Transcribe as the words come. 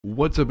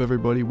What's up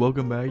everybody,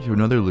 welcome back to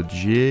another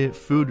legit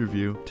food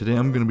review. Today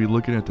I'm going to be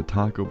looking at the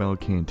Taco Bell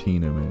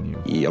Cantina menu.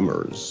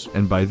 Yummers.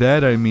 And by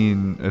that I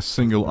mean a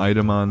single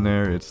item on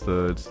there. It's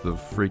the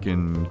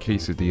freaking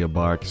quesadilla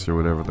box or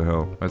whatever the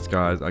hell. That's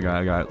guys, I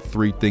got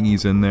three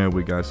thingies in there.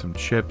 We got some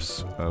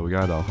chips, we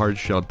got a hard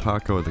shell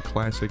taco, the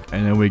classic,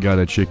 and then we got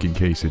a chicken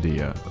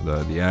quesadilla,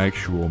 the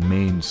actual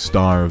main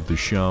star of the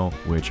show,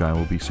 which I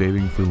will be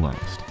saving for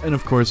last. And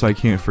of course I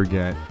can't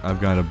forget,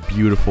 I've got a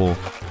beautiful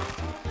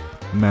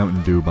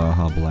Mountain Dew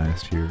Baja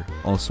Blast here,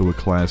 also a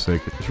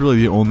classic. It's really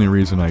the only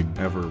reason I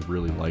ever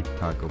really liked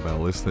Taco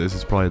Bell. This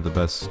is probably the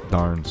best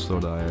darn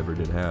soda I ever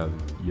did have.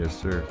 Yes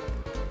sir.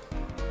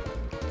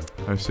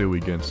 I say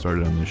we get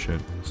started on this shit.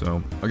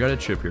 So I got a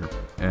chip here,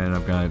 and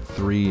I've got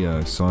three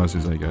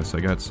sauces, I guess. I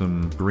got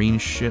some green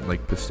shit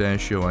like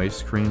pistachio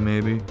ice cream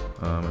maybe,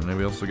 and then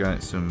we also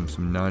got some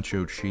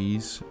nacho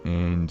cheese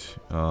and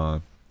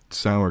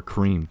sour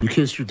cream. You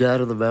kissed your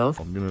dad in the mouth?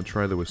 I'm gonna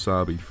try the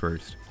wasabi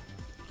first.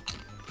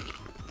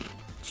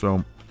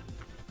 So,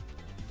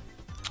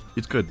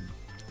 it's good.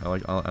 I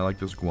like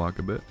this guac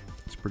a bit.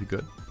 It's pretty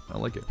good. I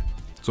like it.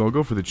 So I'll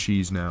go for the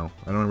cheese now.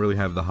 I don't really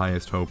have the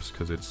highest hopes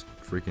because it's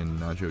freaking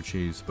nacho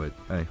cheese, but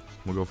hey,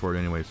 we'll go for it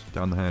anyways.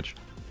 Down the hatch.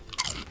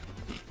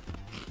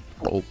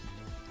 Oh.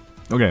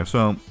 Okay,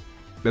 so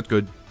that's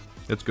good.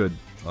 That's good.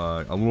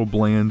 A little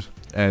bland,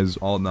 as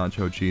all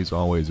nacho cheese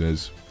always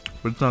is,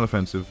 but it's not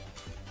offensive.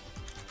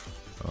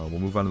 We'll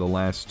move on to the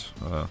last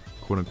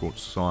quote-unquote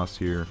sauce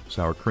here,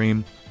 sour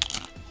cream.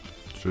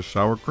 Just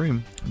sour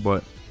cream,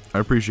 but I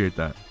appreciate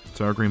that.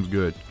 Sour cream's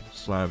good.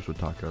 Slabs with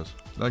tacos.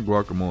 That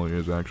guacamole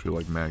is actually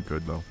like mad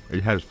good though.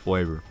 It has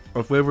flavor.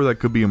 A flavor that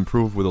could be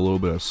improved with a little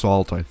bit of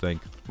salt, I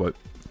think, but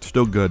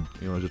still good.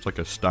 You know, just like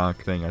a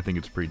stock thing, I think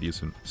it's pretty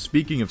decent.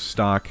 Speaking of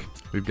stock,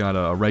 we've got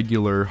a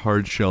regular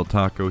hard shell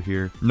taco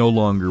here. No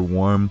longer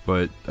warm,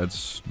 but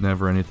that's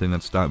never anything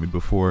that stopped me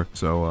before.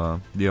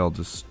 So yeah, I'll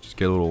just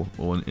get a little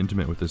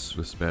intimate with this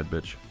bad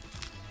bitch.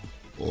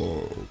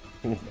 Oh.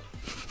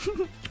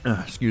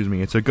 Excuse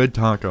me, it's a good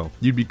taco.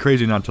 You'd be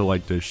crazy not to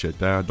like this shit.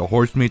 The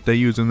horse meat they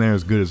use in there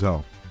is good as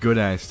hell. Good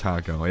ass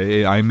taco.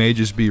 I may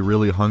just be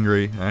really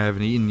hungry. I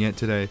haven't eaten yet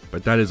today,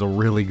 but that is a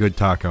really good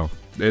taco.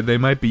 They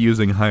might be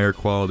using higher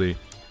quality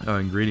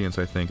ingredients,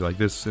 I think. Like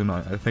this,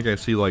 I think I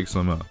see like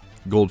some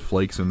gold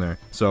flakes in there.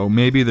 So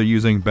maybe they're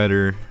using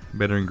better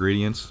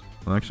ingredients.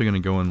 I'm actually gonna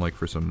go in like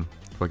for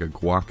like a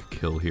guac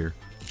kill here.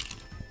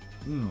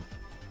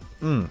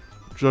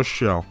 Just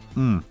shell.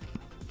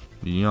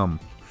 Yum.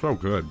 So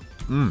good.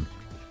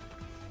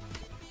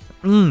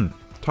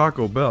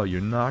 Taco Bell, you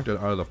knocked it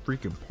out of the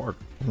freaking park.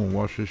 I'm gonna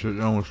wash this shit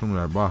down with some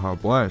of that Baja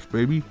Blast,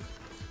 baby.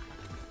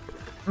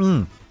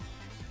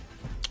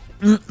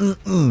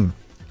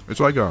 It's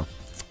like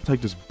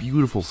this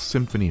beautiful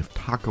symphony of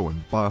taco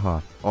and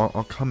Baja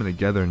all coming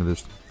together into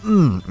this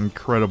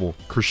incredible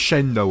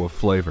crescendo of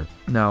flavor.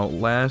 Now,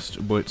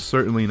 last but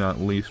certainly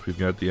not least, we've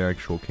got the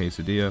actual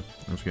quesadilla.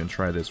 I'm just gonna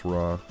try this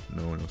raw.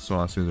 No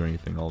sauces or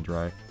anything, all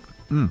dry.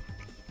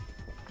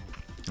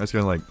 I just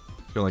gotta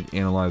like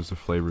analyze the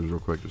flavors real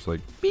quick, just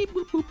like beep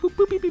boop boop boop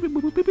boop beep beep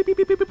boop boop beep beep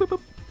beep beep boop boop.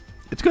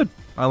 It's good.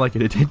 I like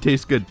it. It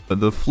tastes good.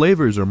 The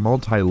flavors are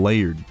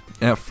multi-layered.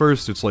 At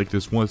first, it's like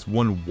this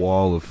one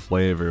wall of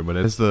flavor, but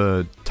as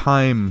the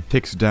time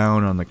ticks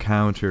down on the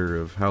counter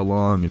of how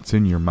long it's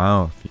in your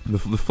mouth, the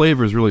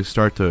flavors really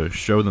start to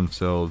show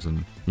themselves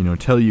and, you know,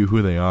 tell you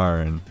who they are.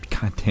 And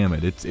god damn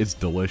it, it's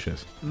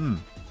delicious.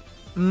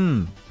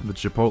 The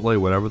chipotle,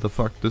 whatever the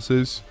fuck this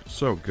is,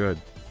 so good.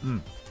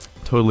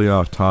 Totally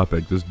off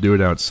topic, just do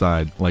it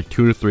outside like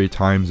 2 to 3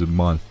 times a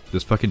month.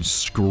 Just fucking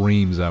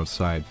screams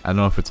outside. I don't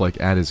know if it's like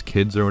at his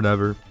kids or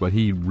whatever, but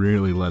he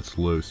really lets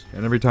loose.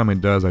 And every time he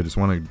does, I just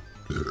want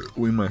to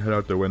lean my head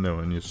out the window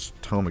and just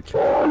tell him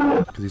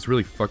to because he's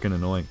really fucking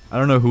annoying. I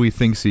don't know who he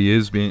thinks he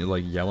is, being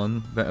like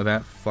yelling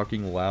that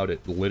fucking loud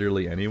at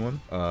literally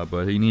anyone.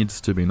 But he needs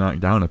to be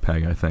knocked down a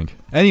peg, I think.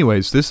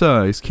 Anyways, this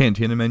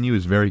Cantina menu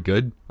is very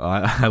good.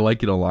 I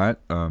like it a lot.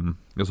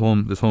 This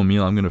whole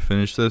meal, I'm gonna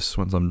finish this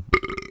once I'm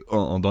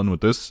done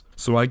with this.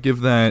 So I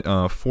give that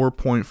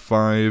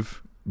 4.5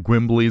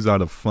 Gwimbleys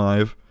out of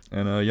 5.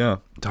 And yeah,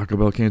 Taco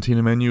Bell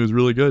Cantina menu is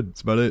really good.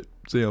 That's about it.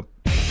 See ya.